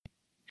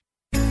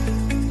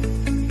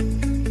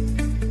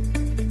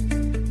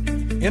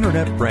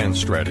Internet brand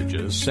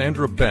strategist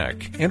Sandra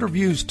Beck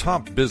interviews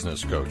top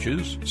business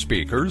coaches,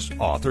 speakers,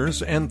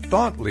 authors, and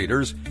thought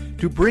leaders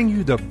to bring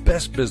you the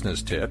best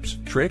business tips,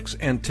 tricks,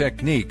 and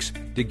techniques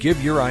to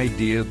give your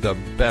idea the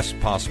best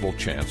possible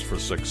chance for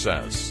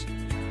success.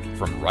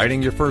 From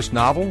writing your first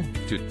novel,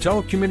 to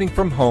telecommuting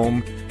from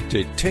home,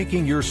 to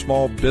taking your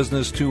small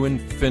business to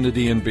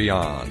infinity and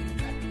beyond.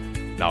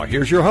 Now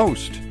here's your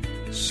host,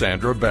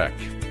 Sandra Beck.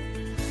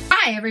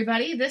 Hi,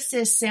 everybody. This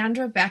is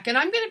Sandra Beck, and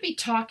I'm going to be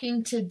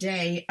talking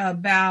today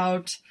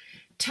about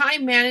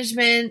time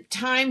management,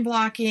 time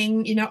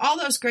blocking, all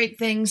those great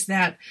things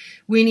that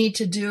we need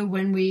to do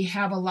when we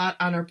have a lot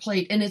on our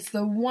plate. And it's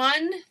the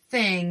one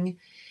thing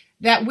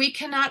that we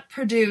cannot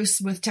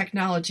produce with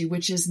technology,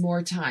 which is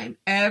more time.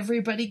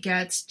 Everybody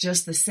gets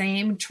just the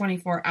same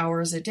 24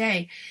 hours a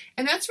day.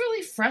 And that's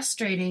really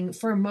frustrating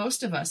for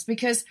most of us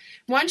because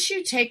once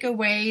you take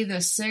away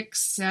the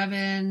 6,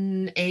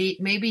 7,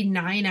 8, maybe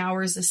 9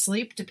 hours of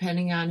sleep,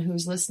 depending on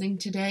who's listening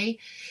today,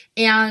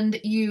 and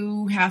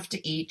you have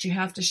to eat, you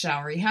have to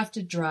shower, you have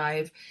to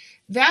drive,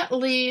 that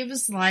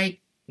leaves like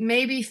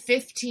maybe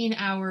 15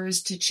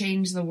 hours to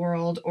change the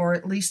world or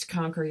at least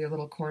conquer your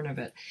little corner of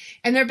it.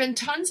 And there have been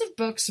tons of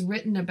books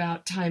written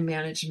about time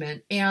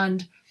management.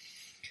 And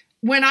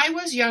when I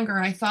was younger,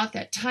 I thought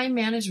that time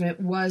management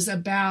was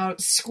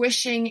about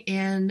squishing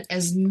in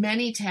as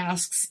many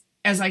tasks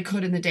as I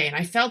could in the day. And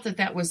I felt that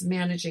that was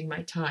managing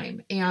my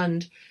time.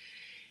 And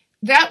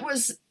that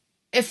was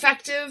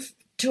effective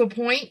to a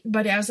point.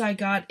 But as I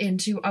got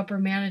into upper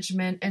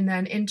management and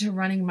then into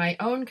running my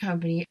own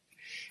company,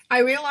 I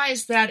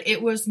realized that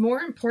it was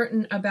more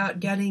important about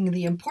getting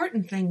the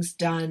important things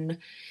done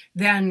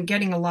than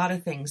getting a lot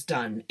of things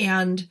done.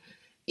 And,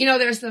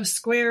 there's those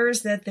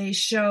squares that they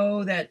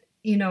show that,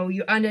 you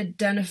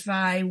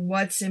unidentify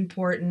what's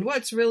important,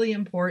 what's really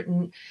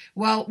important.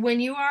 Well, when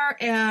you are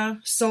a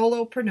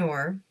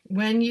solopreneur,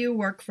 when you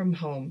work from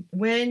home,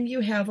 when you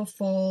have a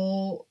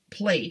full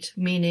plate,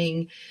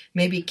 meaning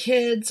maybe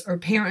kids or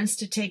parents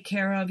to take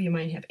care of, you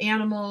might have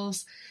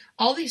animals,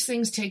 all these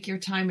things take your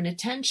time and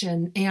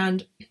attention.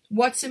 And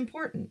what's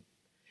important?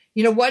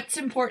 What's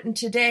important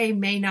today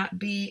may not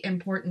be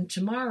important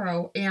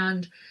tomorrow.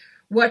 And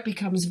what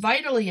becomes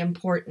vitally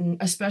important,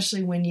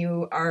 especially when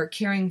you are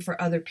caring for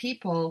other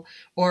people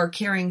or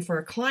caring for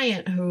a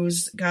client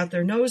who's got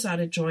their nose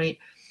out of joint,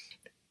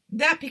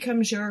 that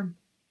becomes your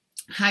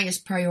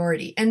highest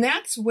priority. And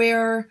that's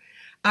where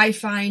I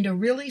find a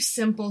really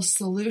simple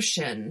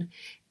solution.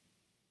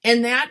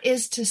 And that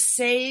is to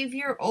save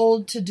your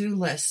old to-do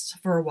list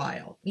for a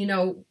while.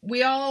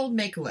 We all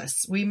make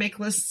lists. We make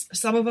lists.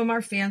 Some of them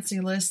are fancy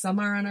lists. Some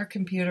are on our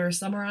computer.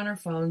 Some are on our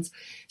phones.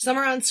 Some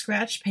are on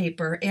scratch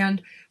paper.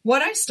 And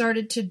what I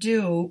started to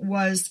do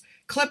was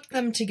clip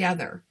them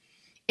together.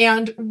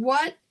 And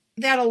what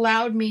that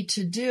allowed me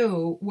to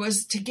do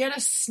was to get a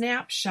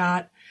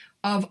snapshot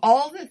of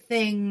all the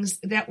things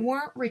that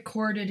weren't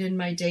recorded in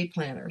my day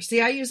planner.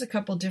 See, I use a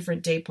couple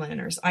different day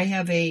planners. I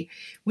have a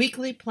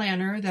weekly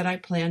planner that I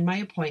plan my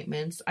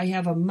appointments. I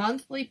have a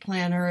monthly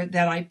planner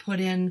that I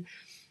put in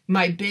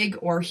my big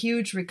or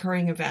huge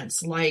recurring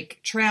events like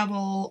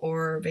travel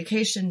or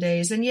vacation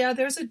days. And yeah,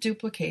 there's a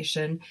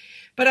duplication,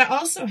 but I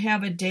also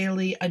have a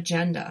daily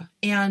agenda.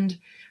 And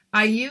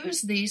I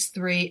use these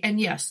three, and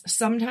yes,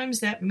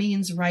 sometimes that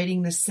means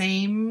writing the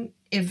same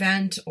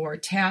event or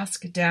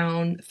task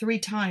down 3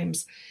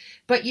 times,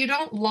 but you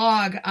don't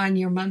log on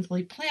your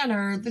monthly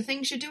planner the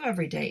things you do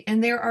every day.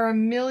 And there are a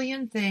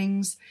million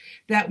things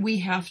that we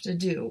have to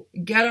do.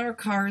 Get our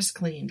cars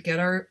cleaned, get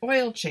our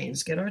oil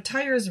changed, get our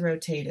tires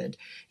rotated.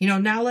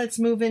 Now let's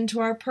move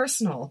into our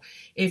personal.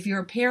 If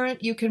you're a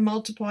parent, you can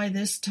multiply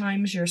this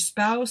times your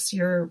spouse,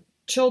 your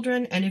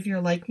children, and if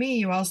you're like me,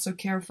 you also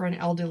care for an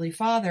elderly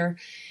father,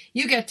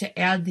 you get to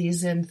add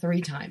these in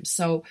 3 times.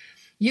 So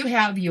you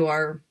have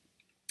your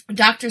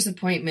doctor's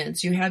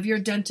appointments, you have your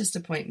dentist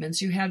appointments,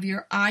 you have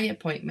your eye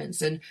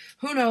appointments, and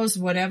who knows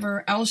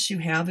whatever else you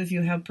have if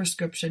you have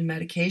prescription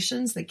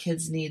medications, the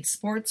kids need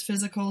sports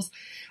physicals.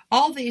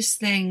 All these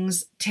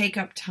things take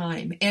up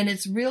time, and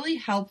it's really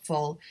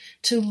helpful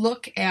to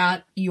look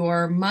at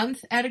your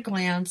month at a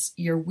glance,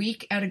 your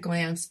week at a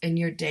glance, and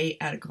your day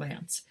at a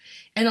glance.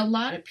 And a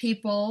lot of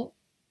people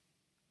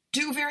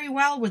do very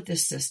well with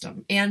this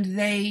system, and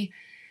they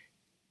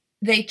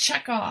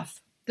check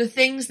off the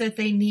things that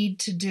they need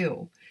to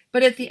do.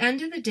 But at the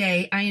end of the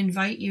day, I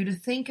invite you to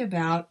think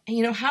about,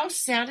 how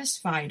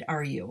satisfied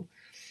are you?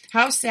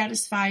 How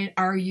satisfied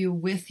are you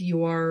with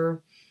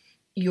your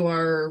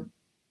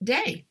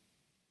day?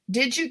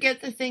 Did you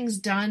get the things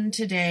done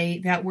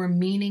today that were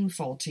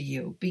meaningful to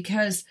you?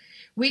 Because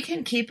we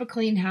can keep a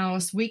clean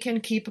house, we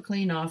can keep a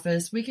clean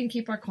office, we can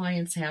keep our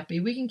clients happy,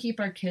 we can keep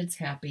our kids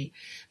happy.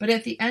 But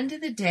at the end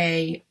of the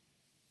day,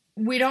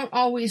 we don't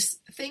always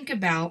think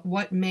about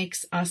what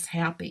makes us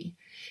happy.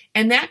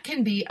 And that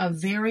can be a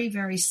very,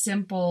 very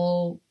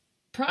simple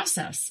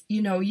process.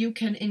 You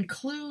can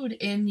include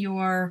in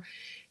your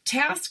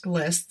task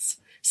lists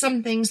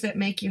some things that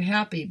make you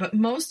happy, but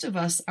most of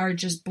us are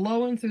just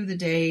blowing through the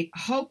day,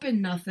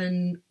 hoping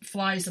nothing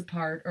flies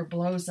apart or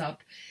blows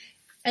up.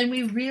 and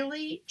we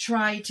really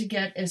try to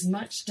get as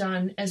much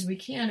done as we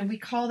can, and we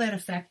call that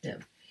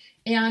effective.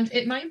 And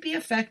it might be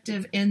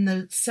effective in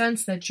the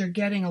sense that you're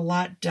getting a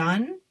lot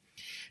done,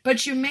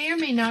 but you may or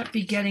may not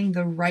be getting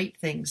the right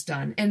things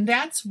done. And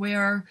that's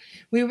where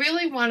we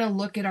really want to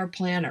look at our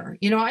planner.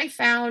 I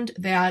found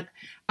that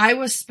I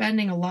was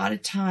spending a lot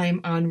of time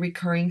on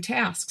recurring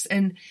tasks,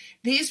 and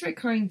these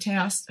recurring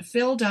tasks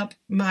filled up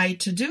my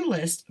to-do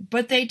list,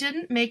 but they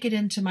didn't make it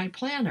into my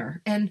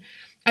planner. And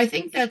I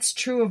think that's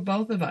true of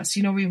both of us.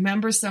 We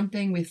remember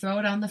something, we throw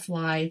it on the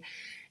fly.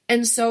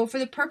 And so for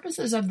the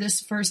purposes of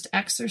this first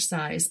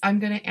exercise, I'm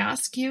going to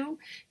ask you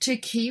to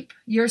keep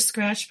your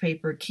scratch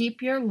paper,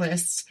 keep your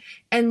lists,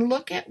 and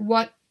look at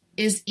what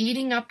is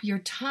eating up your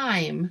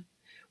time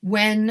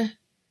when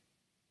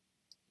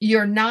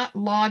you're not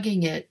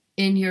logging it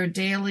in your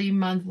daily,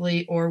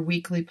 monthly, or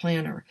weekly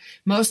planner.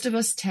 Most of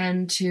us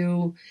tend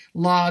to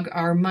log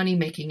our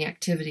money-making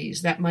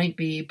activities. That might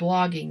be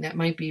blogging, that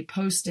might be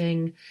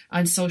posting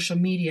on social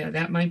media,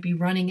 that might be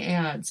running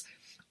ads.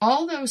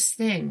 All those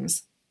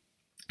things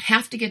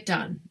have to get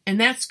done,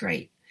 and that's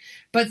great.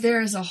 But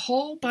there is a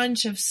whole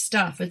bunch of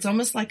stuff. It's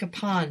almost like a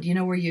pond,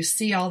 where you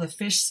see all the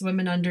fish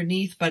swimming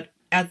underneath, but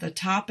at the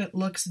top it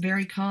looks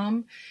very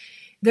calm.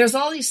 There's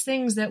all these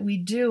things that we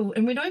do,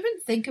 and we don't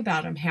even think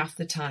about them half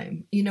the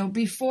time.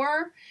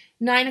 Before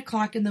 9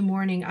 o'clock in the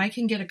morning, I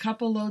can get a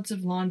couple loads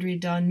of laundry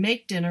done,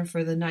 make dinner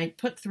for the night,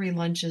 put 3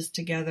 lunches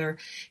together,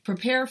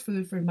 prepare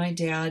food for my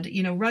dad,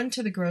 run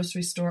to the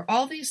grocery store.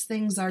 All these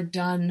things are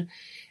done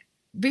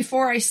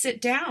before I sit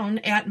down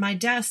at my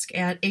desk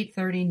at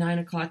 8:30, 9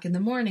 o'clock in the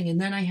morning.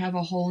 And then I have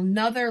a whole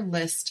nother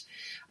list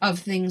of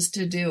things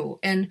to do.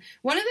 And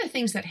one of the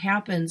things that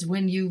happens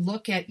when you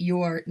look at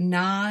your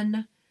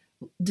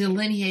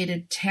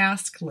non-delineated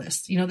task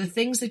list, the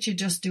things that you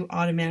just do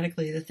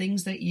automatically, the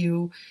things that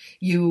you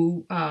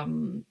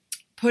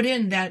put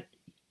in that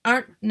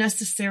aren't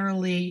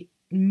necessarily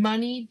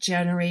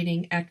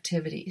money-generating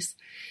activities.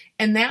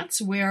 And that's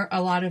where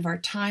a lot of our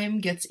time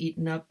gets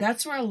eaten up.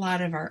 That's where a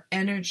lot of our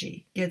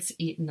energy gets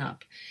eaten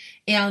up.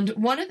 And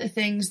one of the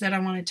things that I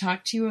want to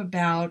talk to you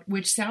about,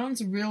 which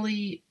sounds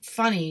really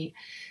funny,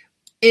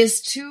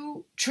 is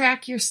to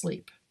track your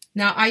sleep.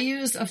 Now, I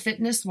use a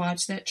fitness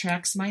watch that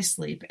tracks my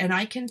sleep, and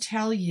I can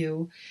tell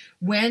you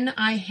when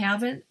I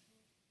haven't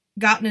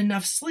gotten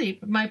enough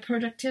sleep, my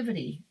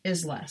productivity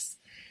is less.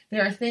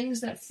 There are things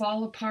that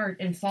fall apart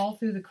and fall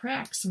through the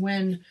cracks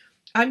when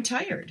I'm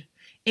tired.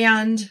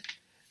 And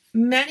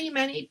many,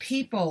 many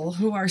people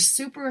who are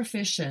super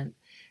efficient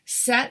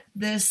set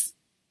this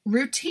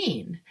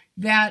routine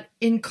that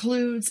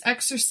includes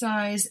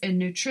exercise and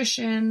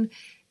nutrition,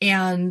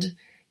 and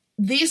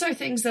these are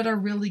things that are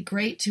really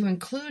great to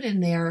include in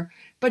there,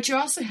 but you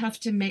also have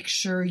to make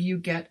sure you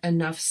get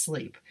enough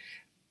sleep.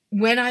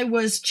 When I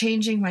was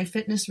changing my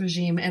fitness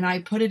regime and I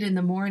put it in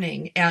the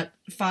morning at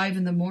 5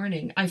 in the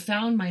morning, I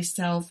found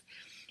myself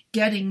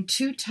getting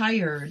too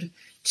tired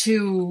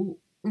to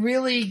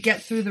really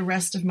get through the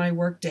rest of my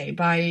workday.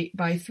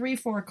 By 3,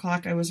 4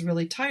 o'clock, I was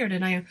really tired.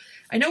 And I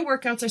know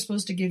workouts are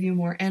supposed to give you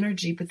more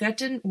energy, but that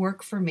didn't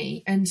work for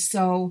me. And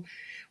so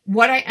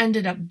what I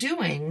ended up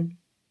doing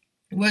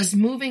was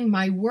moving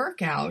my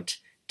workout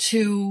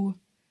to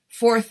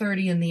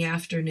 4:30 in the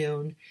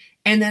afternoon.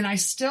 And then I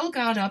still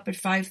got up at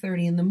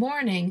 5:30 in the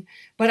morning,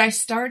 but I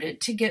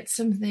started to get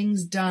some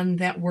things done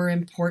that were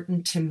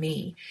important to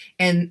me.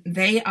 And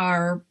they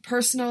are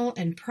personal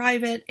and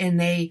private, and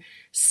they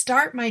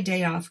start my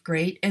day off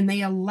great, and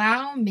they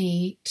allow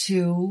me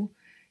to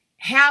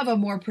have a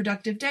more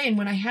productive day. And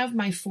when I have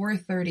my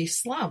 4:30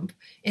 slump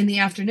in the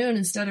afternoon,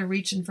 instead of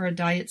reaching for a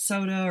diet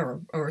soda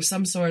or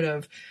some sort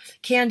of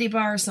candy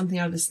bar or something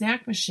out of the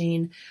snack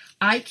machine,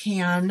 I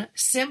can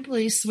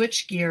simply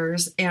switch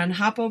gears and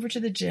hop over to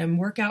the gym,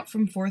 work out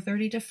from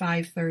 4:30 to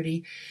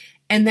 5:30,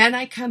 and then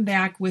I come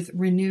back with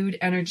renewed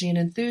energy and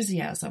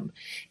enthusiasm.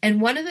 And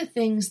one of the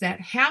things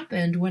that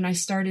happened when I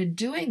started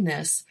doing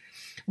this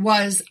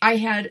was I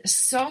had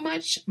so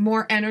much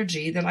more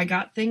energy that I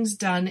got things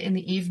done in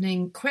the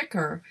evening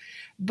quicker,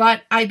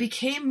 but I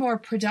became more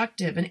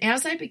productive. And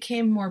as I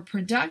became more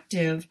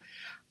productive,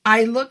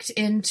 I looked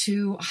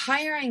into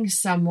hiring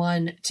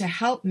someone to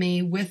help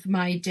me with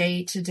my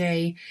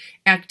day-to-day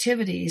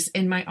activities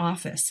in my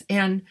office.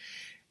 And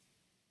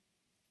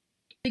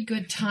a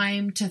good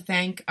time to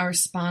thank our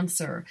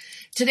sponsor.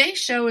 Today's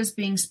show is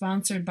being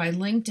sponsored by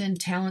LinkedIn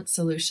Talent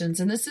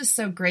Solutions, and this is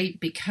so great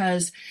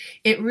because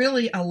it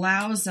really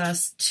allows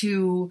us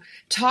to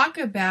talk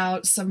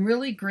about some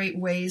really great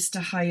ways to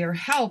hire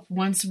help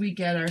once we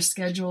get our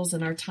schedules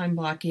and our time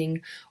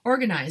blocking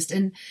organized.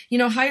 And,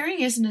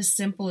 hiring isn't as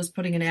simple as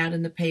putting an ad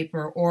in the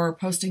paper or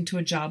posting to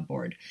a job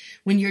board.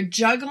 When you're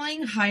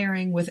juggling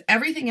hiring with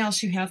everything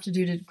else you have to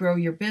do to grow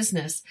your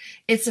business,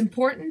 it's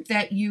important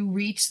that you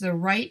reach the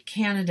right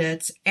candidate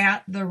candidates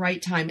at the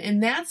right time.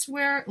 And that's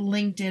where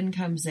LinkedIn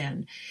comes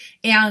in.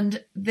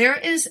 And there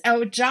is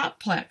a job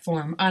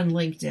platform on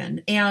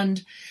LinkedIn.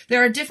 And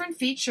there are different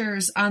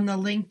features on the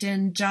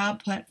LinkedIn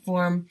job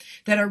platform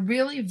that are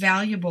really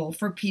valuable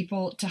for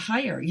people to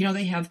hire. You know,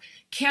 they have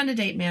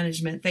candidate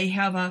management. They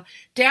have a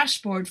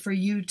dashboard for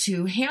you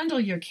to handle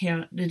your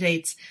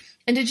candidates.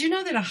 And did you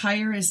know that a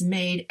hire is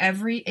made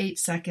every 8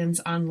 seconds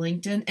on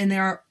LinkedIn? And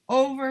there are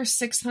over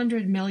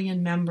 600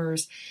 million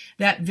members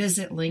that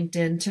visit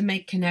LinkedIn to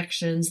make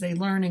connections. They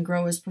learn and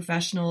grow as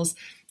professionals,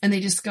 and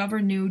they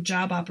discover new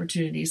job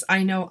opportunities.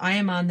 I know I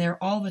am on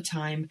there all the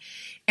time.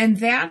 And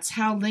that's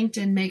how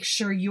LinkedIn makes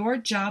sure your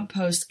job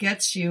post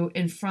gets you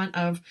in front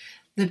of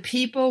the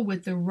people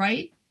with the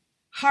right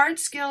hard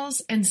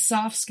skills and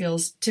soft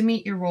skills to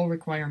meet your role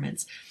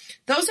requirements.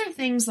 Those are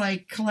things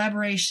like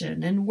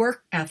collaboration and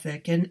work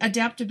ethic and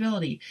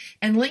adaptability.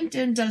 And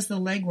LinkedIn does the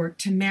legwork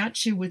to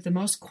match you with the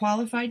most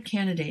qualified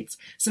candidates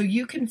so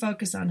you can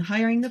focus on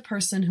hiring the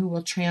person who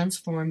will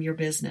transform your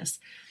business.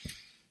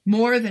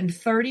 More than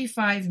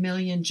 35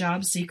 million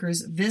job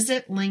seekers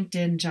visit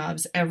LinkedIn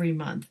Jobs every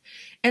month.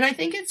 And I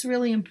think it's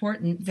really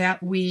important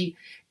that we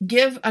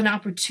give an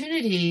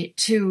opportunity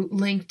to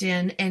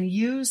LinkedIn and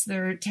use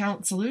their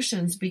talent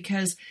solutions,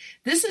 because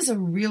this is a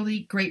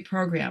really great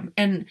program.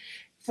 And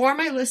for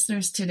my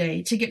listeners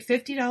today, to get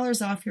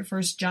 $50 off your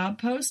first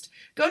job post,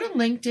 go to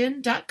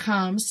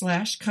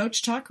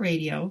linkedin.com/Coach Talk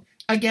Radio.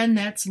 Again,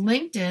 that's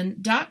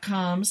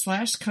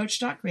linkedin.com/Coach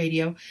Talk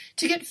Radio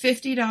to get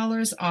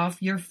 $50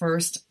 off your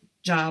first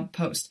job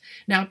post.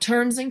 Now,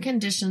 terms and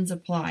conditions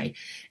apply.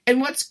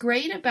 And what's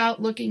great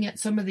about looking at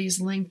some of these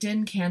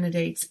LinkedIn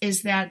candidates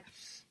is that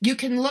you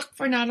can look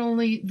for not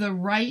only the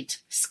right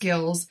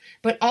skills,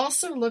 but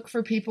also look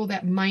for people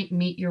that might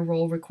meet your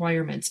role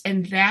requirements.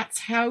 And that's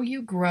how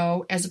you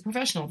grow as a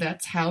professional.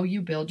 That's how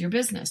you build your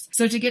business.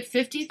 So to get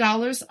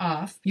 $50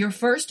 off your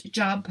first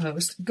job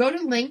post, go to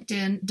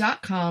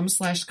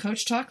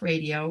linkedin.com/Coach Talk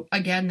Radio.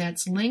 Again,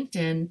 that's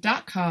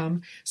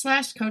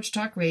linkedin.com/Coach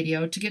Talk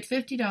Radio to get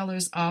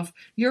 $50 off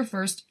your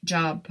first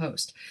job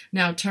post.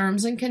 Now,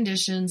 terms and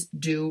conditions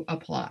do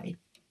apply.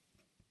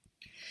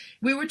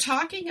 We were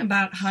talking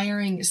about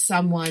hiring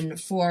someone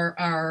for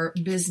our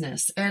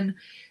business, and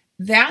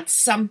that's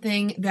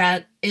something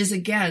that is,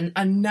 again,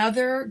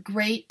 another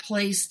great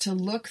place to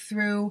look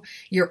through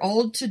your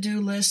old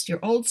to-do list, your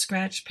old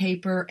scratch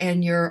paper,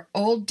 and your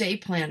old day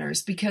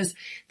planners, because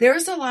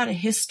there's a lot of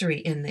history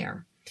in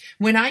there.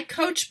 When I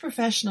coach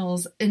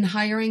professionals in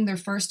hiring their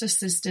first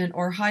assistant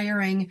or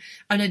hiring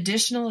an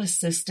additional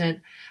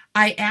assistant,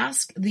 I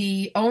ask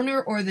the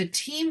owner or the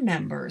team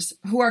members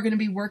who are going to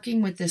be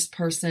working with this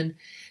person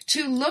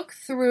to look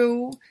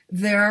through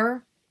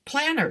their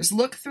planners,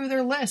 look through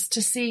their list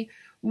to see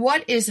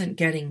what isn't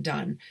getting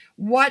done,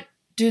 what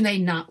do they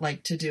not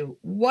like to do,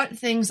 what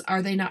things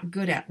are they not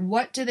good at,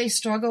 what do they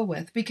struggle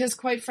with, because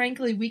quite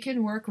frankly, we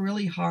can work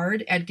really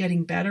hard at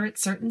getting better at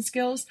certain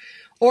skills,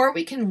 or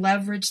we can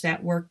leverage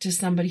that work to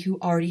somebody who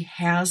already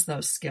has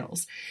those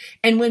skills.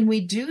 And when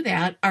we do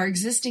that, our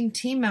existing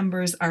team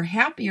members are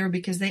happier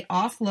because they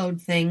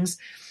offload things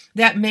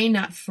that may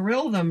not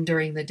thrill them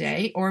during the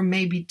day or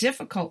may be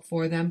difficult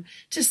for them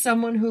to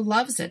someone who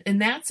loves it.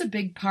 And that's a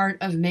big part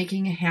of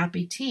making a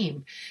happy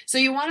team. So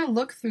you want to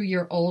look through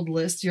your old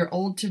lists, your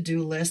old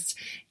to-do lists,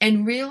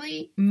 and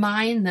really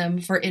mine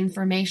them for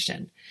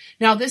information.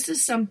 Now, this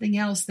is something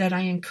else that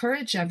I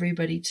encourage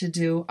everybody to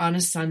do on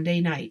a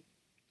Sunday night.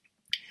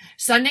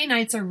 Sunday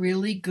nights are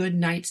really good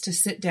nights to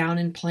sit down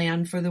and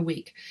plan for the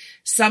week.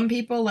 Some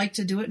people like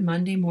to do it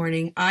Monday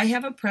morning. I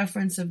have a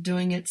preference of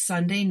doing it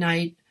Sunday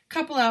night,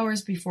 couple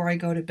hours before I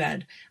go to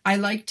bed. I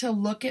like to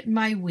look at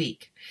my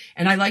week,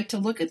 and I like to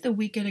look at the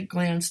week at a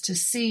glance to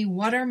see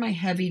what are my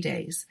heavy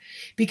days,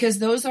 because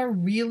those are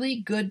really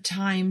good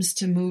times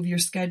to move your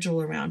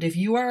schedule around. If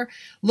you are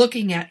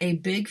looking at a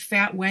big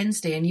fat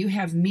Wednesday and you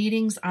have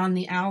meetings on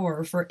the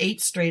hour for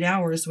 8 straight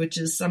hours, which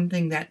is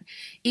something that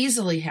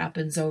easily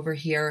happens over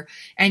here,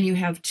 and you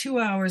have 2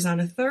 hours on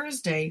a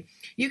Thursday,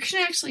 you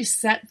can actually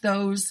set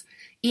those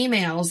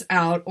emails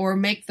out or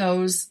make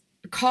those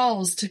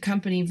calls to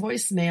company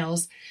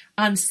voicemails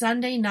on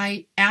Sunday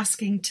night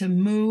asking to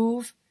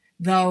move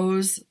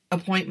those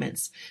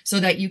appointments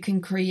so that you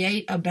can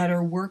create a better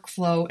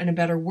workflow and a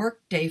better work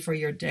day for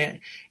your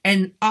day.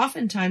 And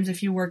oftentimes,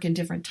 if you work in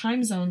different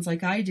time zones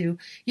like I do,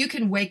 you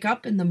can wake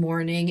up in the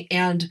morning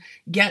and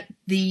get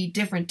the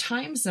different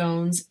time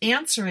zones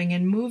answering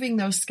and moving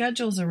those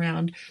schedules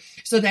around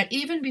so that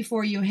even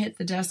before you hit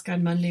the desk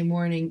on Monday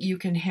morning, you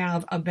can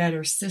have a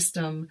better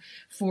system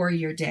for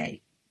your day.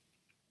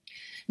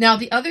 Now,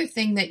 the other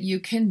thing that you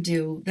can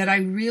do that I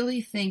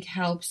really think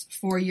helps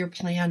for your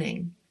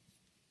planning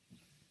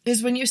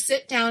is when you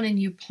sit down and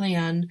you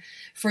plan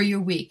for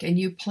your week and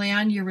you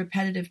plan your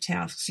repetitive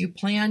tasks, you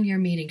plan your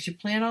meetings, you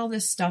plan all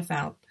this stuff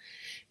out.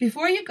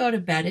 Before you go to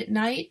bed at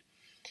night,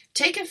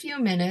 take a few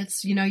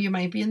minutes. You know, you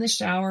might be in the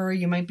shower or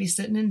you might be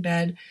sitting in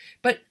bed,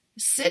 but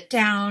sit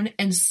down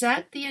and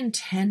set the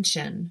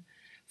intention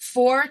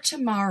for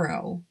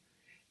tomorrow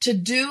to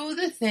do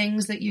the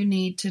things that you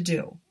need to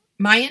do.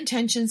 my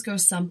intentions go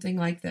something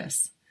like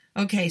this.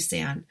 Okay,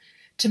 San,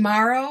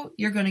 tomorrow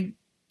you're going to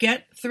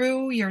get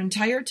through your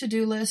entire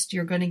to-do list.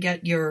 You're going to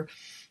get your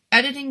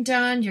editing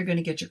done. You're going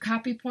to get your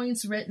copy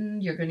points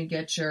written. You're going to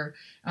get your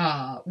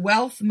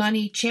Wealth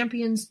Money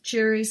Champions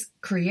Series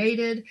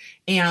created.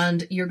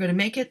 And you're going to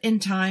make it in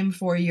time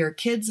for your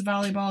kids'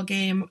 volleyball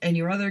game and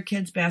your other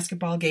kids'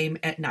 basketball game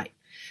at night.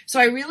 So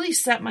I really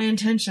set my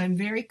intention. I'm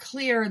very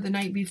clear the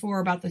night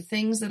before about the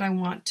things that I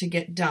want to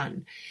get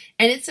done.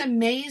 And it's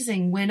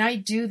amazing when I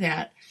do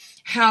that,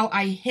 how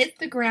I hit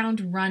the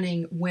ground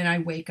running when I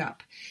wake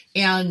up.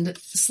 And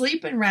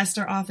sleep and rest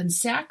are often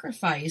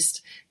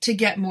sacrificed to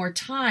get more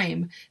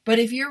time. But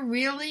if you're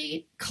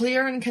really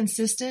clear and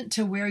consistent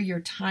to where your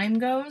time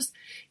goes,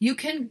 you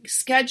can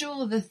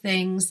schedule the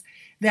things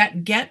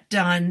that get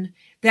done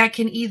that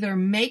can either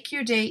make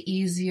your day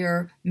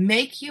easier,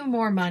 make you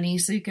more money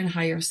so you can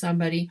hire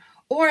somebody,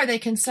 or they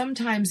can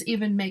sometimes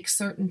even make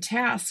certain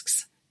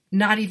tasks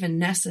not even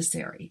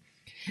necessary.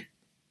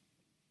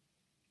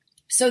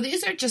 So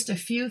these are just a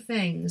few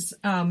things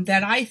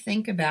that I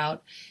think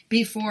about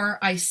before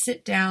I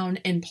sit down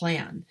and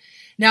plan.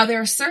 Now, there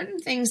are certain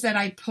things that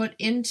I put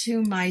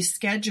into my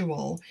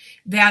schedule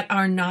that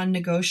are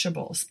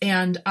non-negotiables.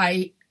 And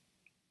I,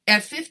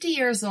 at 50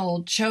 years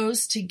old,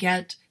 chose to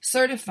get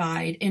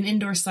certified in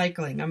indoor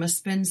cycling. I'm a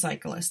spin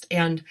cyclist.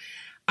 And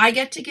I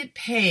get to get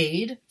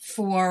paid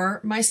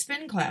for my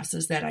spin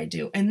classes that I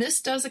do. And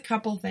this does a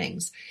couple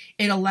things.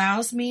 It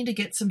allows me to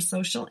get some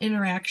social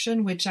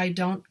interaction, which I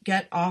don't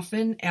get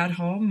often at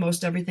home.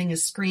 Most everything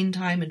is screen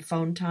time and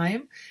phone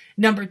time.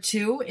 Number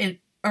two,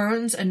 it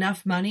earns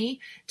enough money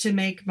to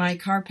make my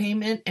car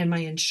payment and my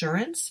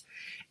insurance.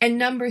 And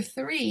number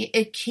three,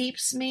 it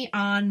keeps me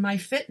on my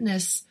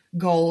fitness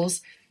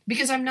goals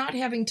because I'm not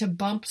having to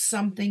bump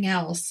something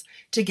else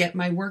to get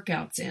my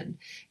workouts in.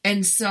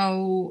 And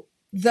so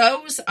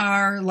those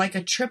are like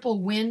a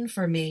triple win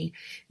for me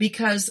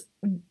because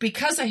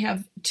I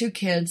have two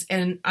kids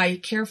and I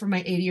care for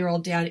my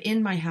 80-year-old dad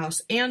in my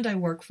house and I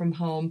work from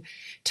home.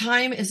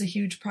 Time is a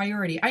huge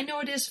priority. I know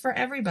it is for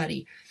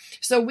everybody.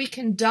 So we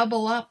can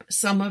double up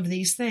some of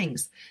these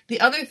things.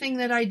 The other thing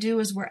that I do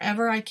is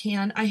wherever I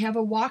can, I have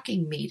a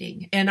walking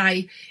meeting and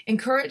I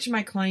encourage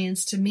my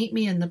clients to meet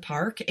me in the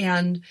park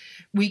and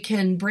we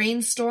can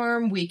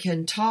brainstorm, we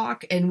can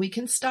talk, and we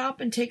can stop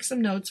and take some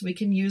notes. We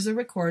can use a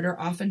recorder.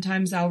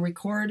 Oftentimes I'll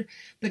record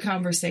the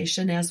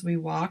conversation as we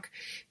walk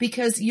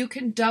because you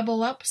can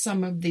double up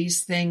some of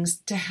these things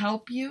to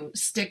help you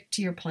stick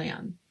to your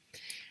plan.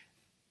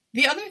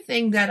 The other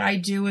thing that I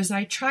do is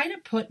I try to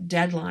put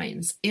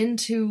deadlines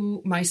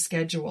into my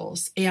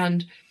schedules.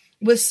 And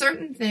with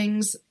certain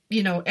things,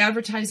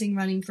 advertising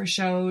running for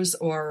shows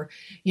or,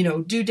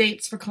 due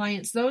dates for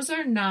clients, those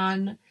are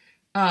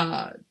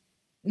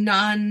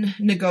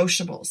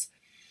non-negotiables.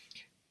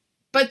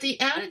 But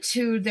the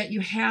attitude that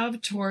you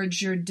have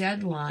towards your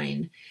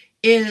deadline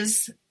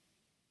is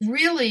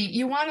really,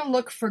 you want to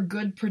look for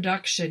good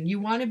production.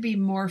 You want to be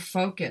more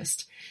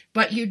focused,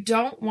 but you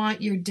don't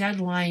want your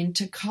deadline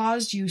to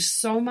cause you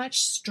so much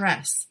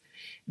stress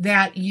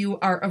that you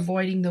are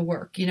avoiding the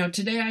work.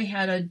 Today I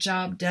had a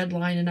job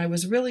deadline and I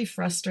was really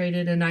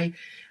frustrated and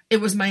it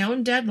was my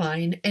own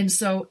deadline. And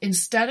so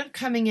instead of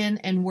coming in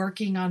and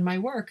working on my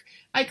work,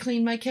 I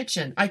cleaned my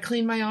kitchen. I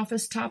cleaned my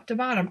office top to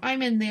bottom.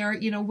 I'm in there,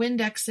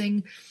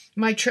 Windexing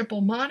my triple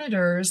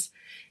monitors.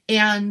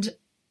 And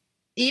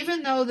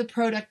even though the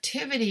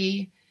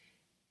productivity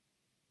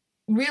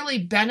really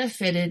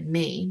benefited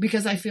me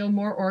because I feel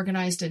more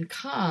organized and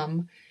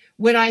calm,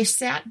 when I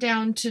sat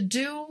down to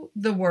do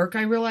the work,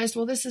 I realized,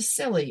 well, this is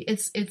silly.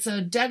 It's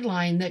a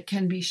deadline that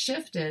can be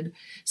shifted.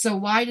 So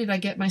why did I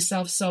get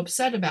myself so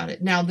upset about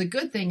it? Now, the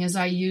good thing is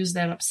I used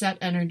that upset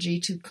energy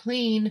to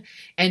clean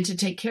and to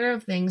take care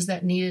of things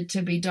that needed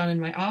to be done in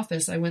my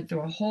office. I went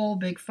through a whole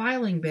big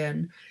filing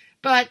bin,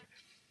 but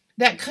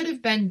that could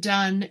have been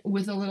done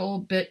with a little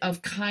bit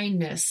of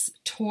kindness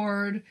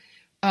toward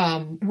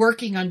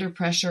working under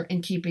pressure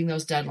and keeping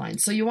those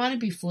deadlines. So you want to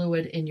be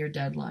fluid in your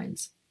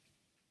deadlines.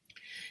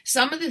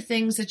 Some of the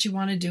things that you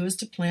want to do is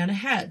to plan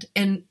ahead.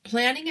 And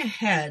planning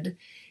ahead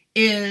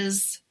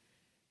is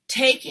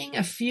taking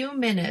a few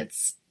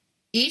minutes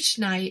each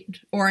night,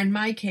 or in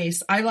my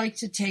case, I like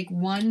to take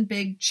one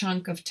big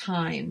chunk of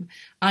time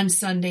on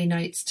Sunday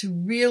nights to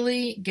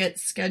really get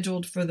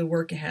scheduled for the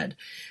work ahead.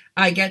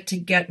 I get to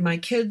get my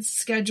kids'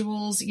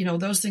 schedules.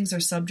 Those things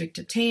are subject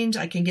to change.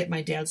 I can get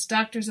my dad's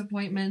doctor's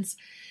appointments.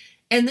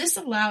 And this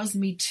allows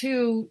me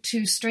to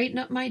straighten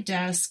up my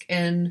desk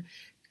and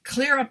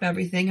clear up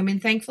everything. I mean,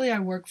 thankfully I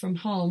work from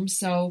home,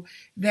 so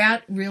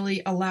that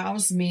really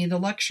allows me the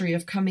luxury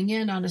of coming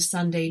in on a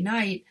Sunday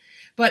night.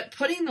 But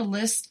putting the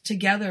list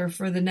together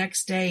for the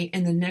next day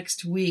and the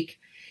next week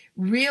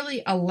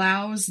really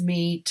allows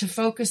me to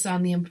focus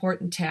on the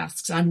important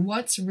tasks, on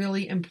what's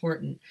really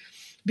important.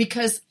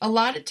 Because a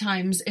lot of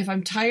times, if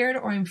I'm tired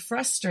or I'm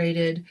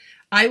frustrated,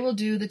 I will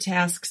do the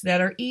tasks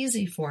that are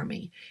easy for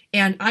me.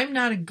 And I'm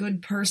not a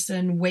good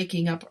person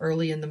waking up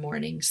early in the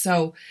morning.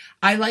 So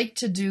I like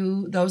to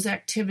do those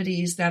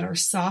activities that are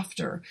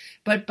softer.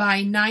 But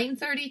by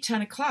 9:30,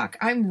 10 o'clock,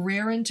 I'm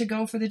raring to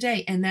go for the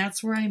day. And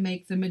that's where I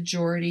make the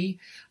majority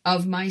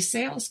of my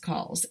sales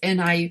calls.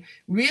 And I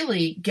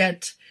really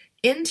get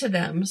into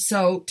them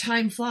so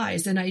time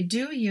flies. And I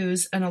do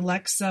use an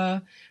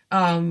Alexa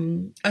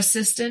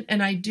assistant,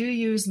 and I do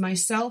use my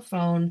cell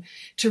phone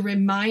to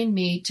remind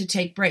me to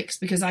take breaks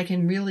because I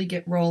can really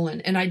get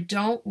rolling and I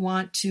don't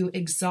want to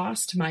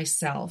exhaust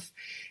myself.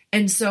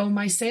 And so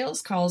my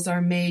sales calls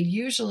are made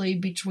usually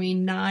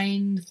between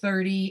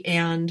 9:30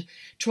 and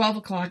 12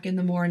 o'clock in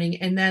the morning.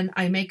 And then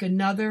I make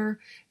another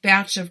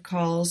batch of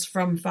calls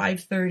from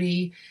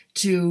 5:30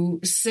 to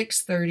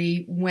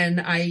 6:30 when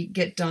I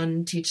get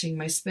done teaching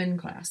my spin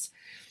class.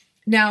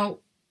 Now,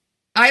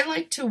 I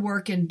like to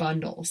work in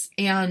bundles,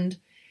 and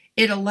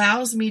it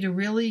allows me to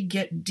really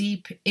get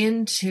deep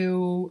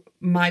into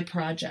my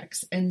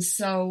projects. And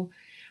so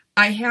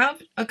I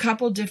have a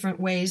couple different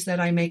ways that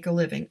I make a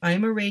living.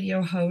 I'm a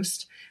radio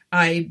host.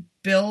 I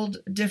build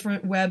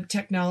different web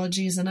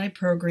technologies and I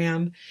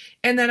program.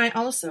 And then I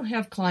also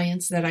have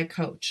clients that I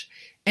coach.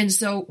 And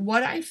so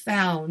what I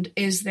found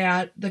is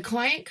that the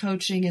client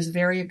coaching is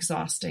very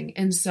exhausting.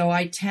 And so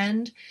I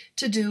tend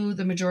to do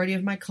the majority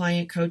of my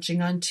client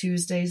coaching on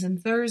Tuesdays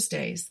and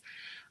Thursdays.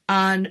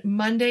 On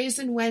Mondays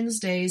and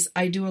Wednesdays,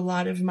 I do a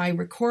lot of my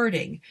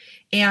recording,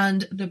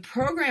 and the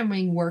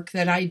programming work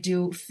that I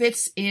do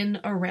fits in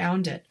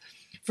around it.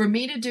 For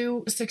me to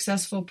do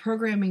successful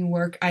programming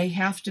work, I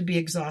have to be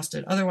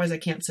exhausted. Otherwise, I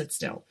can't sit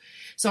still.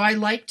 So I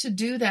like to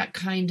do that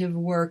kind of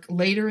work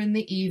later in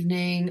the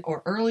evening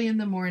or early in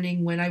the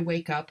morning when I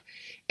wake up,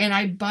 and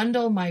I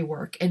bundle my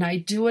work and I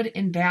do it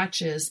in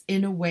batches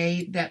in a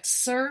way that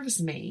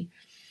serves me,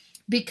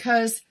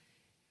 because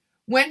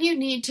when you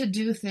need to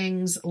do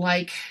things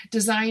like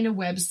design a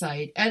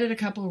website, edit a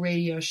couple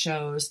radio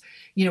shows,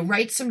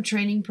 write some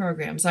training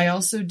programs. I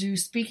also do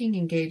speaking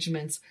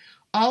engagements.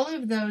 All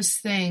of those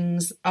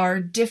things are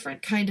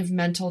different kind of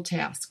mental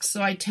tasks.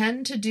 So I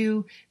tend to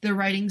do the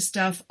writing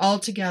stuff all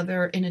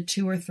together in a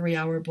 2 or 3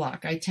 hour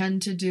block. I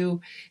tend to do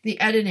the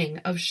editing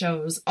of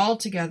shows all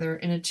together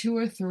in a 2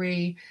 or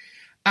 3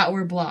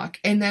 hour block.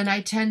 And then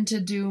I tend to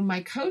do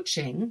my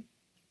coaching,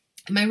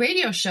 my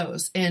radio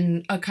shows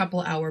in a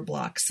couple hour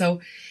blocks.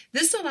 So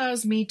this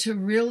allows me to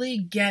really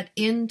get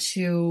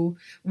into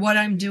what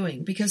I'm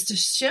doing, because to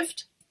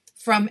shift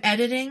from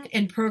editing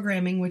and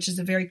programming, which is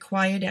a very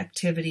quiet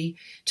activity,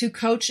 to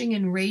coaching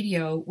and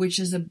radio, which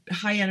is a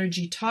high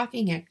energy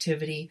talking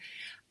activity,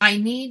 I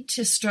need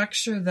to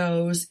structure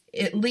those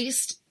at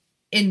least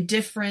in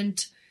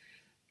different,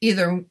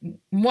 either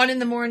one in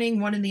the morning,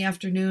 one in the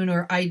afternoon,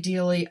 or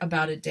ideally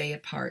about a day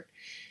apart.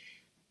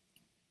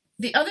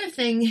 The other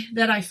thing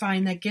that I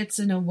find that gets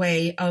in the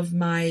way of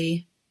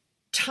my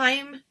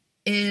time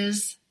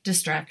is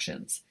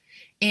distractions.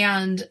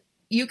 And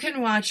you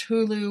can watch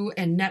Hulu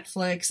and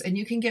Netflix and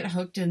you can get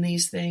hooked in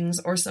these things,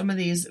 or some of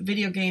these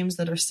video games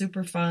that are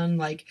super fun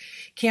like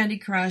Candy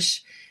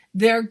Crush.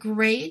 They're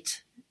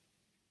great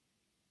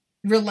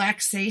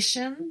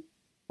relaxation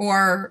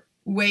or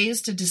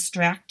ways to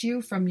distract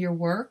you from your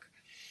work.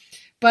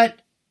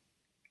 But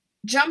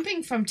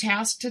jumping from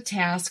task to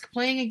task,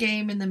 playing a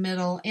game in the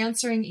middle,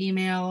 answering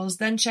emails,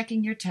 then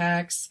checking your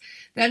texts,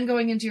 then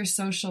going into your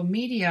social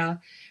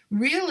media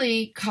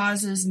really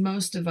causes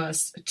most of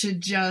us to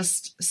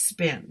just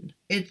spin.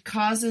 It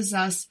causes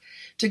us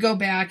to go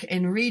back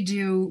and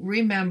redo,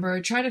 remember,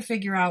 try to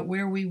figure out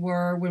where we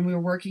were when we were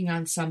working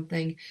on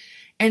something.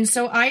 And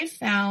so I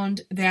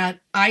found that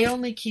I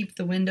only keep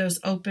the windows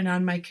open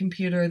on my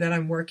computer that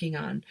I'm working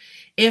on.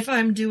 If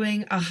I'm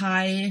doing a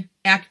high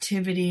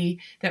activity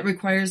that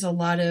requires a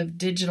lot of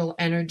digital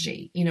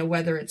energy,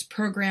 whether it's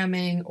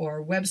programming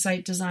or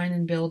website design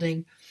and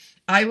building,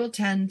 I will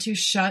tend to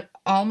shut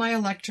all my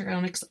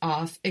electronics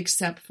off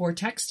except for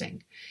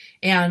texting.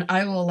 And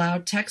I will allow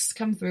text to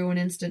come through and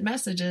instant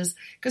messages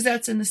because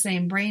that's in the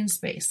same brain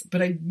space.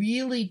 But I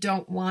really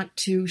don't want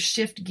to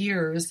shift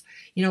gears,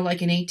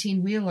 like an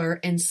 18-wheeler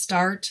and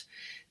start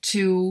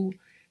to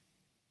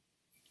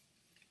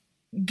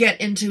get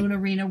into an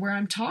arena where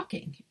I'm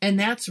talking. And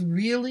that's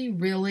really,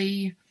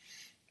 really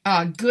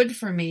good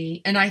for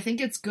me. And I think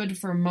it's good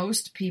for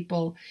most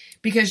people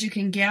because you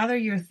can gather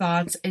your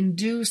thoughts and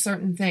do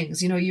certain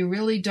things. You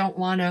really don't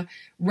want to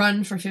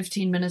run for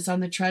 15 minutes on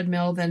the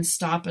treadmill, then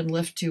stop and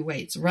lift 2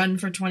 weights. Run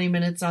for 20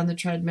 minutes on the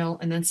treadmill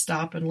and then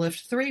stop and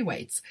lift 3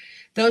 weights.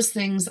 Those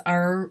things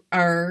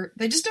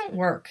they just don't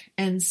work.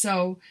 And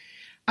so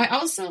I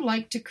also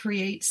like to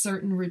create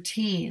certain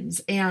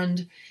routines,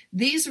 and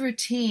these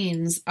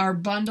routines are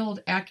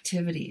bundled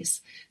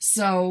activities.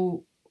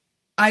 So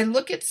I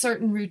look at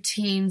certain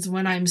routines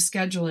when I'm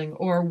scheduling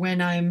or when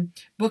I'm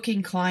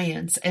booking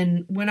clients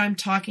and when I'm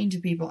talking to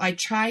people. I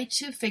try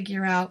to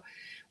figure out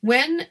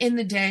when in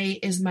the day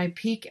is my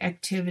peak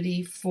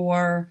activity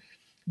for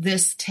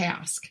this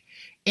task.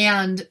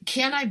 And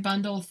can I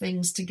bundle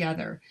things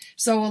together?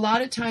 So a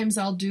lot of times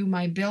I'll do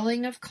my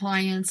billing of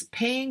clients,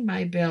 paying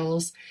my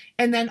bills,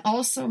 and then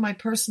also my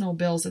personal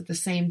bills at the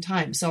same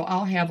time. So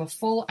I'll have a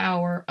full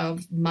hour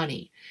of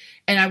money.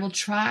 And I will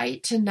try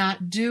to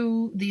not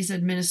do these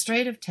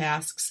administrative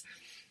tasks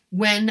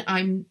when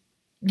I'm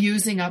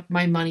using up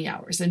my money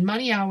hours. And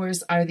money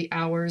hours are the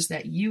hours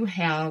that you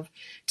have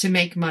to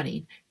make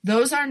money.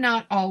 Those are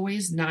not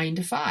always 9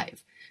 to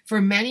 5.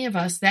 For many of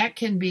us, that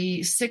can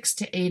be 6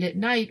 to 8 at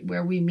night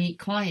where we meet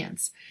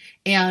clients.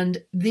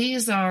 And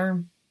these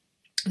are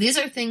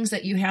things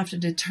that you have to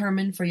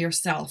determine for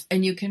yourself.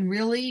 And you can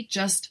really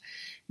just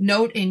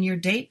note in your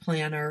date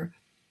planner,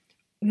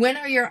 when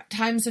are your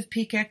times of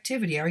peak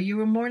activity? Are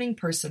you a morning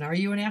person? Are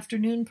you an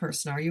afternoon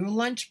person? Are you a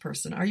lunch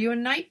person? Are you a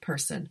night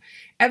person?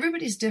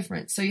 Everybody's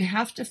different. So you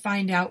have to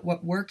find out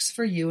what works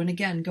for you. And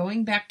again,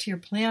 going back to your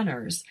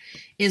planners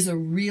is a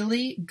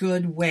really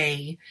good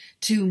way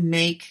to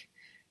make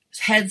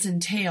heads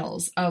and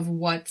tails of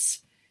what's,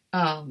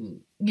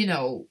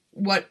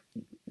 what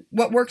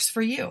works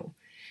for you.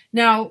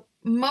 Now,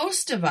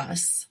 most of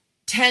us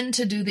tend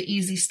to do the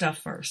easy stuff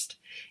first.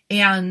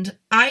 And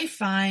I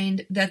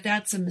find that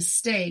that's a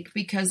mistake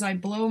because I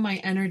blow my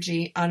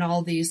energy on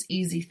all these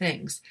easy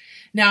things.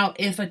 Now,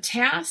 if a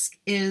task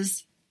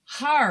is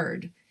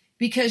hard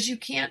because you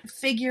can't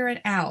figure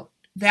it out,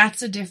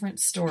 that's a different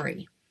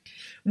story.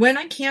 When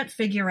I can't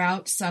figure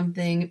out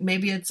something,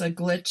 maybe it's a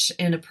glitch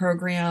in a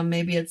program,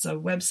 maybe it's a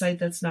website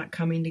that's not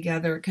coming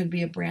together, it could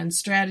be a brand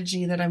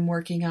strategy that I'm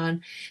working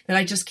on that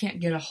I just can't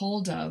get a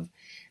hold of.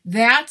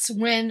 That's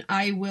when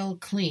I will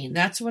clean.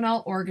 That's when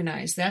I'll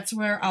organize. That's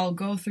where I'll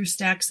go through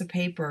stacks of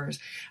papers.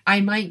 I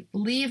might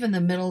leave in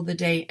the middle of the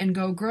day and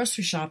go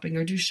grocery shopping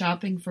or do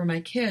shopping for my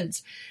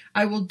kids.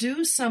 I will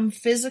do some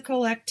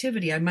physical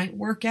activity. I might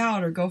work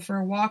out or go for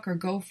a walk or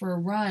go for a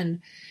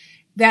run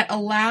that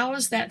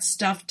allows that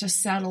stuff to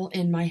settle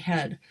in my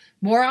head.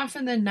 More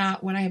often than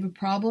not, when I have a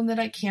problem that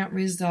I can't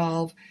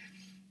resolve,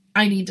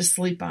 I need to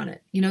sleep on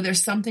it.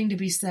 There's something to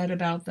be said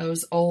about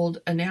those old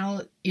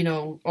anecdotes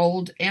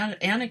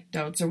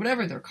or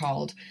whatever they're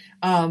called,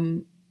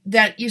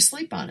 that you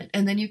sleep on it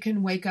and then you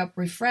can wake up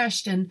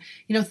refreshed and,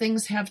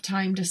 things have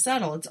time to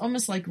settle. It's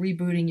almost like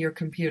rebooting your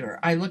computer.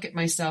 I look at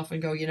myself and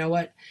go, you know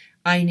what?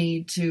 I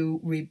need to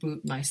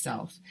reboot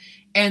myself.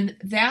 And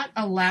that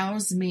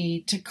allows me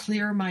to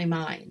clear my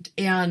mind.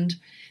 And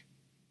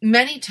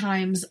many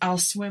times I'll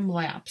swim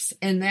laps.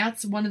 And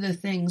that's one of the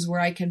things where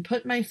I can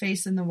put my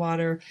face in the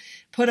water,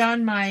 put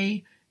on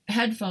my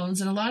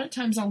headphones, and a lot of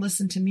times I'll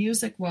listen to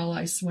music while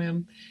I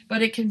swim,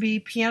 but it can be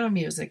piano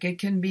music, it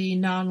can be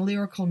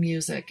non-lyrical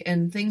music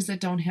and things that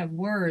don't have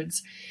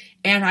words.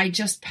 And I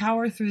just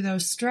power through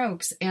those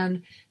strokes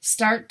and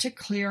start to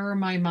clear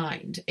my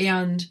mind.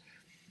 And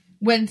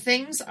when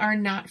things are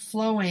not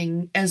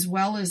flowing as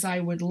well as I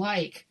would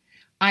like,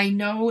 I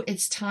know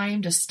it's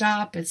time to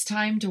stop. It's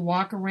time to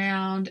walk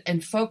around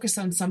and focus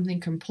on something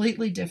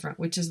completely different,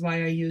 which is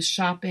why I use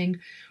shopping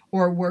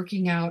or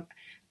working out.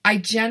 I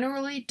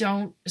generally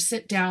don't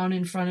sit down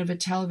in front of a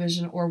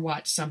television or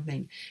watch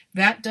something.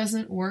 That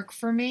doesn't work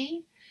for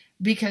me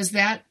because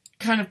that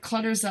kind of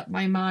clutters up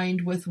my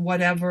mind with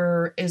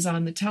whatever is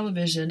on the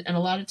television. And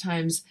a lot of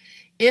times,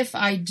 if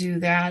I do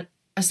that,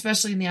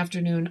 especially in the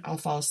afternoon, I'll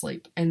fall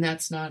asleep. And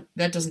that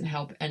doesn't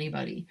help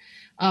anybody.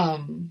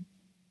 When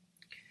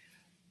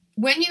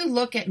you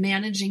look at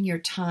managing your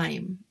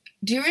time,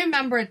 do you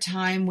remember a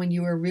time when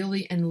you were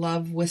really in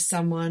love with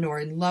someone or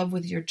in love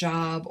with your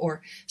job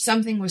or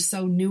something was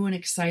so new and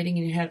exciting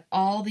and you had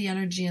all the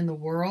energy in the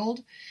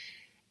world?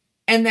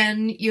 And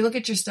then you look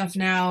at your stuff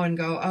now and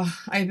go, oh,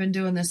 I've been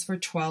doing this for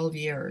 12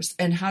 years.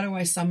 And how do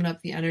I summon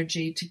up the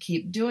energy to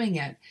keep doing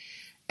it?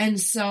 And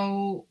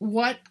so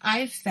what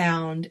I've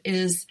found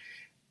is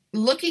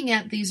looking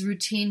at these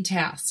routine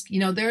tasks.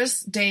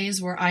 There's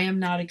days where I am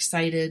not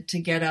excited to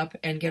get up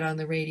and get on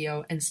the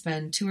radio and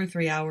spend 2 or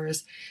 3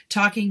 hours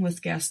talking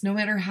with guests, no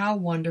matter how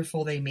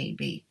wonderful they may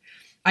be.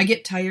 I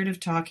get tired of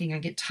talking. I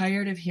get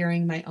tired of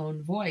hearing my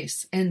own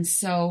voice. And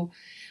so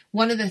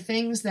one of the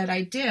things that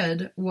I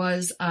did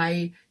was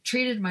I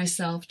treated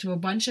myself to a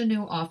bunch of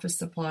new office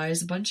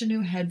supplies, a bunch of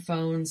new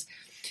headphones,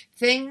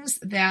 things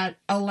that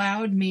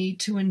allowed me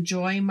to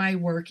enjoy my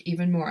work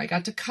even more. I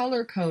got to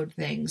color code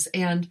things,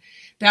 and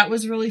that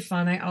was really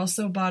fun. I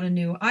also bought a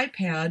new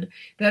iPad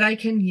that I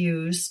can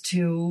use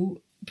to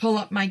pull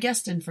up my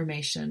guest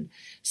information.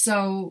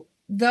 So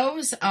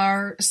those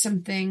are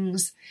some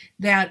things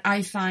that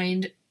I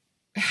find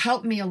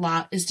help me a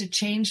lot, is to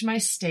change my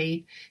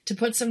state, to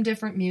put some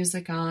different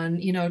music on,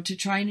 to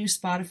try new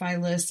Spotify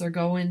lists or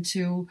go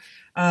into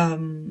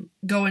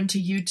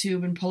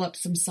YouTube and pull up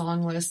some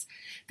song lists.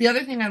 The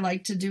other thing I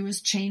like to do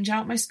is change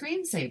out my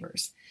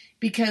screensavers,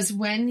 because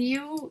when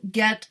you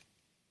get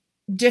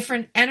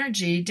different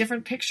energy,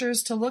 different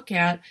pictures to look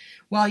at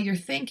while you're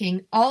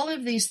thinking, all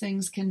of these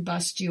things can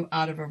bust you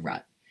out of a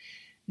rut.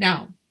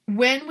 Now,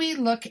 when we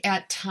look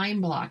at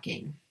time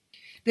blocking,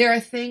 there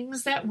are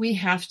things that we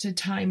have to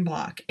time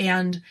block.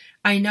 And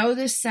I know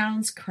this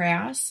sounds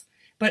crass,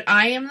 but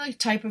I am the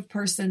type of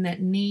person that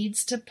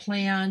needs to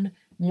plan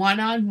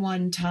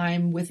one-on-one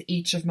time with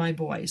each of my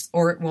boys,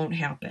 or it won't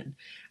happen.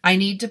 I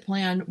need to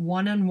plan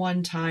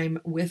one-on-one time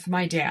with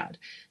my dad.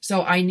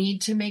 So I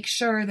need to make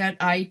sure that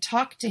I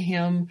talk to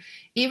him,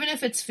 even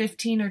if it's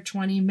 15 or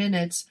 20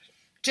 minutes,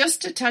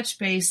 just to touch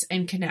base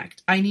and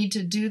connect. I need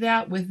to do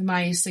that with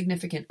my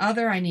significant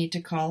other. I need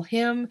to call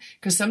him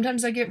because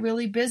sometimes I get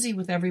really busy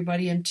with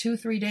everybody and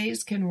 2-3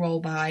 days can roll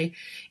by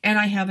and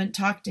I haven't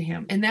talked to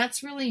him. And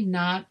that's really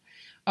not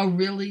a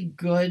really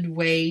good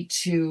way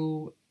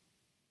to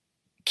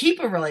keep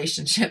a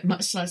relationship,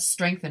 much less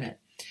strengthen it.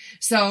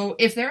 So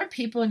if there are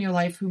people in your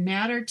life who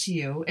matter to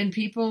you and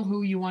people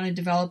who you want to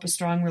develop a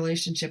strong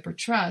relationship or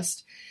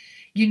trust,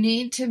 you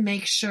need to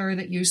make sure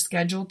that you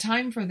schedule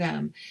time for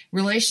them.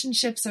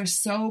 Relationships are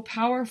so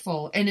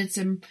powerful, and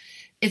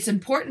it's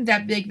important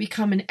that they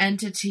become an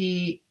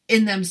entity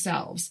in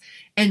themselves.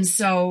 And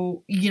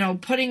so,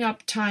 putting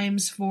up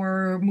times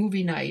for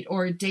movie night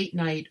or date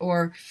night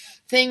or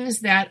things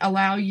that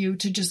allow you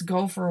to just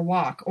go for a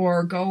walk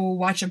or go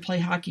watch and play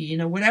hockey,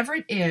 whatever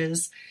it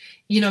is,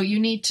 you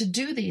need to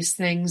do these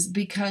things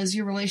because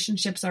your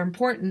relationships are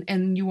important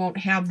and you won't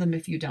have them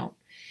if you don't.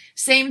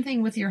 Same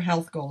thing with your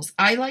health goals.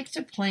 I like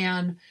to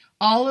plan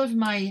all of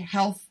my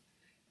health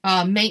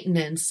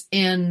maintenance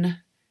in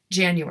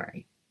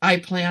January. I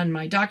plan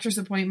my doctor's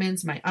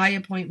appointments, my eye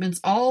appointments,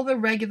 all the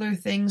regular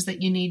things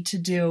that you need to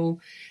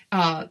do.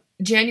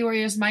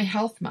 January is my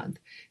health month.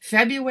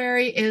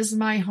 February is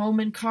my home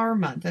and car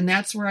month. And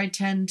that's where I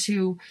tend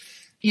to,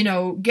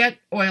 get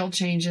oil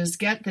changes,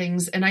 get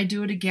things, and I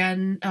do it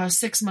again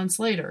 6 months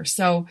later.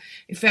 So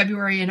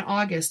February and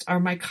August are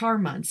my car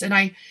months. And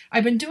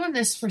I've been doing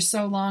this for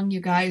so long, you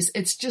guys,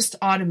 it's just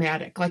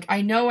automatic. Like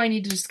I know I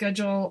need to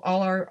schedule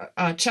all our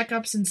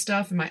checkups and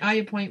stuff and my eye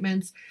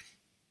appointments.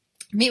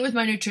 Meet with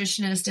my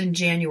nutritionist in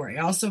January.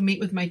 I also meet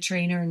with my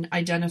trainer and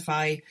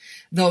identify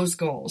those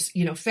goals.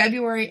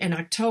 February and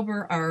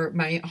October are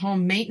my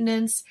home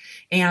maintenance,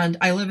 and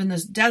I live in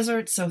this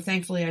desert, so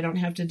thankfully I don't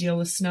have to deal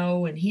with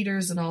snow and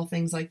heaters and all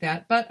things like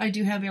that, but I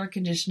do have air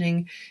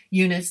conditioning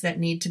units that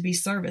need to be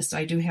serviced.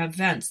 I do have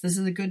vents. This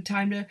is a good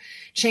time to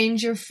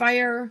change your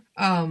fire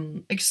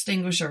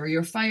extinguisher,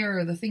 your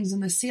fire, the things in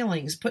the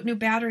ceilings, put new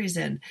batteries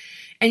in,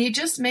 and you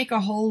just make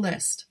a whole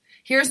list.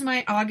 Here's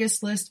my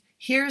August list.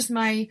 Here's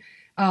my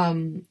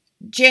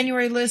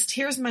January list.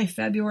 Here's my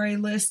February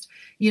list.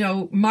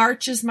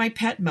 March is my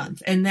pet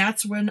month, and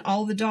that's when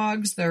all the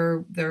dogs,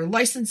 their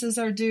licenses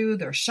are due,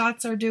 their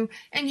shots are due.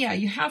 And yeah,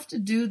 you have to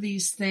do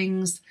these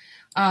things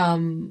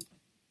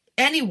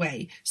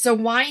anyway. So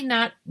why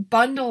not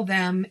bundle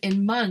them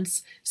in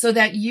months so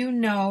that you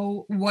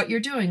know what you're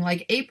doing?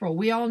 Like April,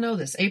 we all know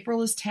this.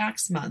 April is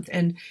tax month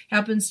and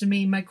happens to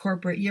be my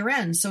corporate year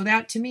end. So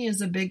that to me is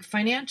a big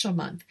financial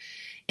month.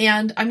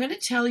 And I'm going to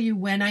tell you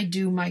when I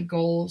do my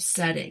goal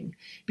setting,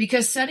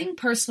 because setting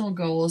personal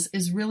goals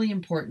is really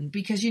important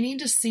because you need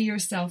to see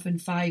yourself in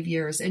 5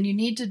 years and you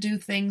need to do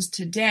things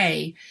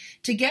today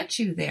to get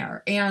you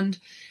there. And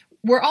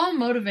we're all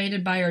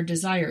motivated by our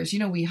desires.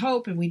 We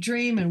hope and we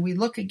dream and we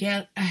look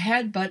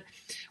ahead, but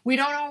we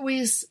don't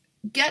always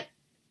get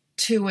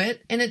to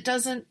it and it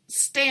doesn't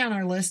stay on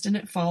our list and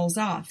it falls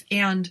off.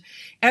 And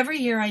every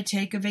year I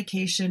take a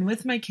vacation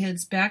with my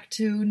kids back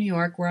to New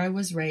York where I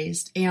was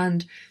raised,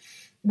 and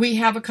we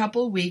have a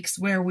couple of weeks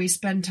where we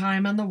spend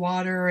time on the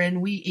water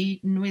and we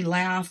eat and we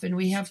laugh and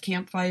we have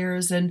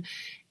campfires and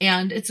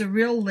it's a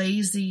real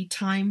lazy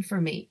time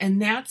for me.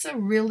 And that's a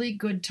really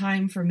good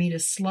time for me to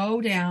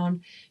slow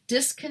down,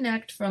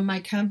 disconnect from my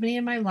company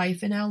and my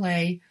life in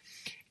LA,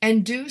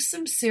 and do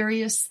some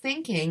serious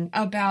thinking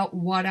about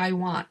what I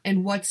want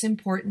and what's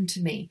important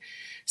to me.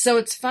 So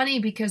it's funny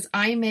because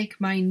I make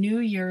my New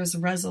Year's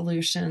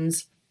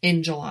resolutions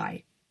in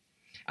July.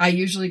 I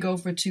usually go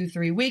for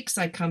 2-3 weeks.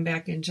 I come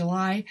back in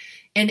July,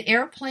 and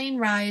airplane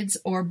rides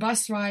or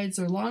bus rides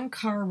or long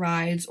car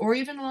rides or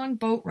even long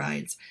boat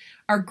rides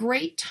are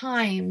great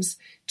times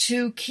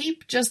to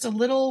keep just a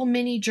little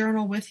mini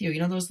journal with you.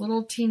 Those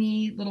little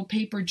teeny little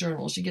paper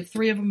journals. You get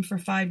 3 of them for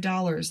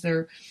 $5.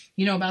 They're,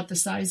 about the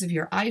size of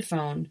your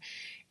iPhone.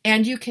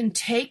 And you can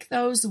take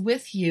those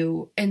with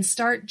you and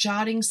start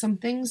jotting some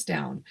things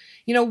down.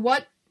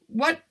 What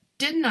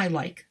didn't I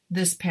like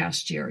this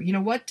past year?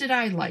 What did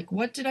I like?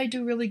 What did I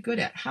do really good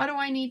at? How do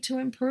I need to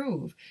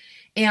improve?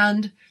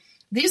 And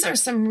these are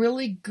some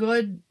really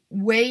good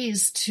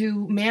ways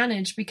to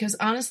manage because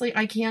honestly,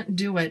 I can't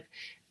do it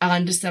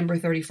on December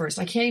 31st.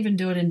 I can't even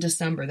do it in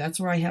December.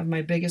 That's where I have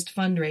my biggest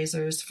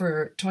fundraisers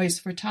for Toys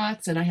for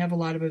Tots, and I have a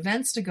lot of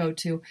events to go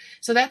to.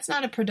 So that's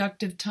not a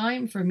productive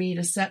time for me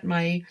to set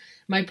my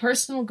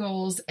personal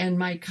goals and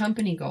my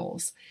company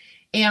goals.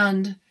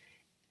 And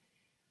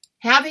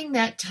having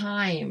that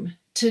time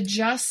to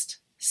just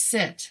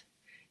sit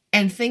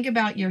and think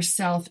about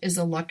yourself is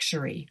a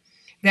luxury.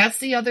 That's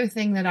the other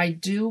thing that I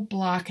do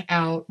block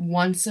out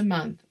once a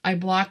month. I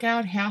block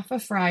out half a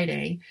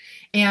Friday,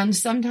 and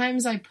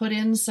sometimes I put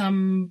in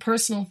some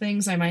personal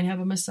things. I might have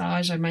a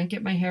massage. I might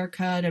get my hair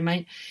cut. I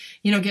might,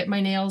 get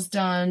my nails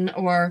done,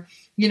 or,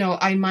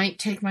 I might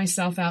take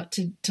myself out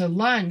to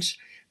lunch.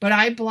 But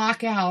I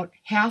block out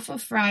half a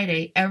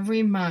Friday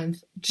every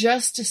month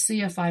just to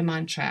see if I'm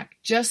on track,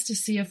 just to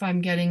see if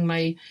I'm getting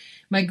my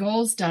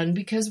goals done.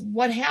 Because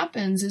what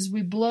happens is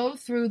we blow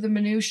through the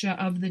minutia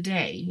of the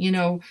day,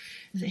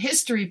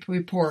 history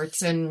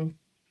reports and,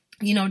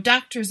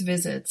 doctor's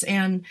visits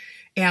and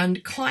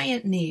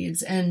client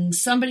needs and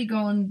somebody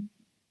going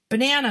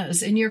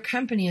bananas in your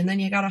company, and then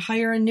you got to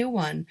hire a new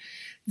one.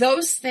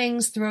 Those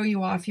things throw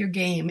you off your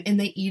game and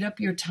they eat up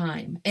your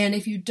time. And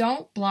if you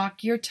don't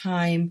block your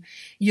time,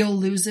 you'll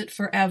lose it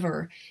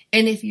forever.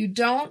 And if you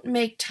don't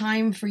make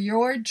time for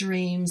your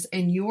dreams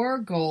and your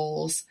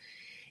goals,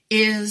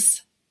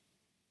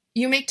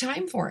 you make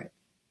time for it.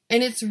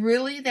 And it's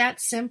really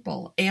that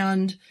simple.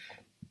 And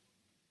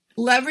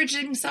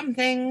leveraging some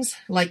things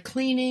like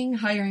cleaning,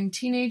 hiring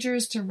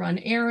teenagers to run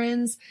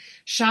errands,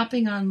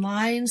 shopping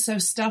online so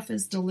stuff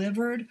is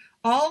delivered,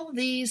 all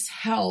these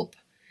help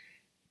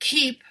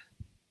keep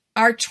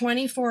our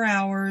 24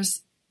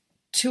 hours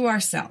to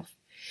ourselves.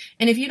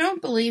 And if you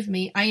don't believe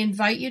me, I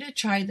invite you to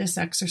try this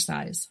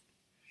exercise.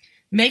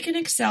 Make an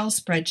Excel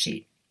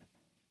spreadsheet,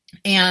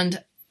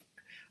 and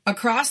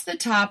across the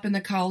top in the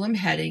column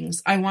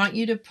headings, I want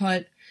you to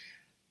put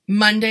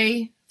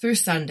Monday through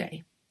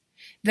Sunday.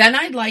 Then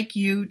I'd like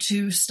you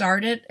to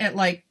start it at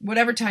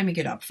whatever time you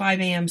get up,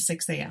 5 a.m.,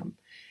 6 a.m.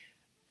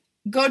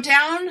 Go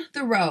down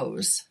the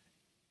rows,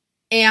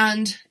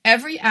 and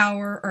every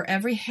hour or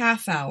every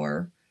half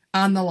hour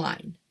on the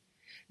line.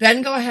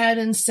 Then go ahead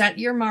and set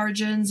your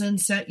margins and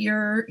set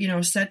your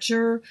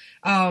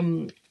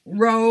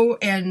row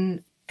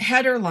and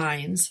header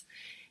lines.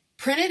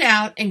 Print it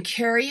out and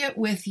carry it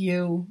with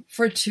you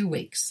for 2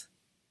 weeks.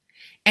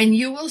 And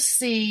you will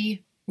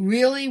see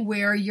really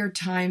where your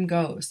time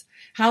goes.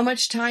 How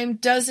much time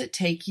does it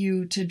take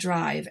you to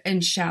drive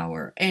and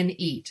shower and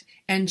eat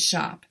and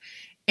shop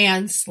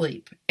and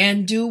sleep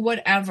and do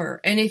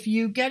whatever? And if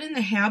you get in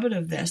the habit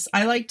of this,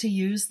 I like to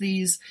use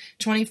these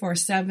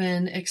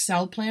 24/7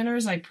 Excel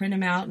planners. I print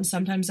them out and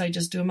sometimes I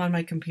just do them on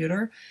my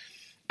computer.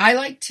 I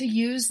like to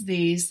use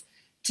these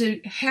to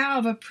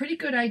have a pretty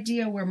good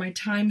idea where my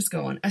time's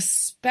going,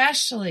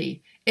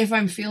 especially if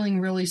I'm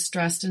feeling really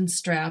stressed and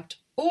strapped,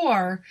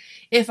 or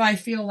if I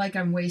feel like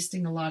I'm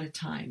wasting a lot of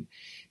time.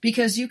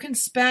 Because you can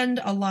spend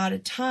a lot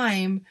of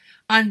time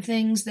on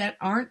things that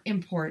aren't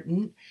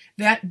important,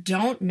 that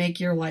don't make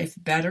your life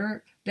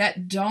better,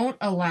 that don't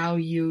allow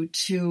you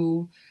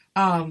to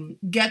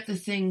get the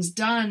things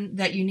done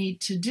that you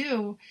need to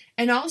do,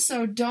 and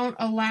also don't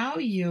allow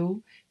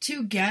you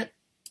to get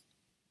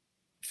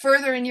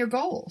further in your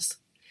goals.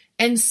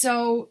 And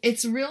so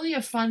it's really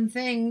a fun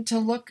thing to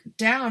look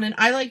down. And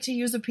I like to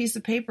use a piece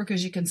of paper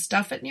because you can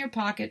stuff it in your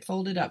pocket,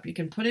 fold it up. You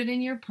can put it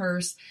in your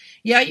purse.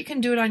 Yeah, you can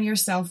do it on your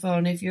cell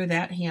phone if you're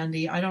that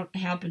handy. I don't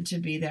happen to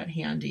be that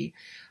handy.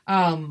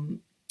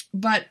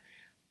 But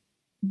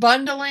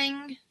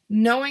bundling,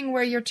 knowing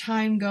where your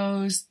time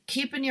goes,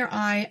 keeping your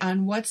eye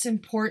on what's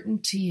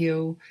important to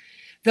you,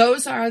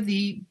 those are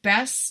the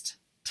best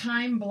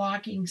time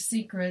blocking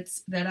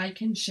secrets that I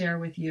can share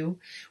with you.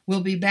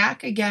 We'll be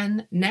back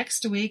again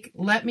next week.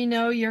 Let me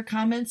know your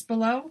comments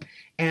below,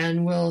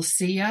 and we'll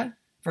see you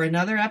for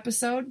another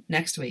episode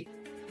next week.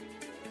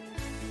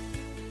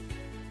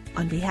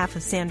 On behalf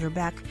of Sandra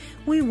Beck,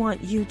 we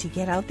want you to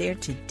get out there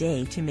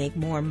today to make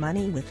more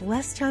money with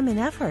less time and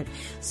effort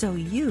so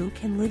you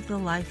can live the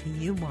life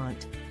you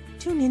want.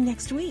 Tune in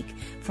next week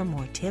for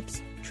more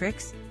tips,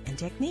 tricks, and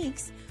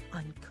techniques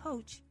on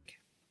Coach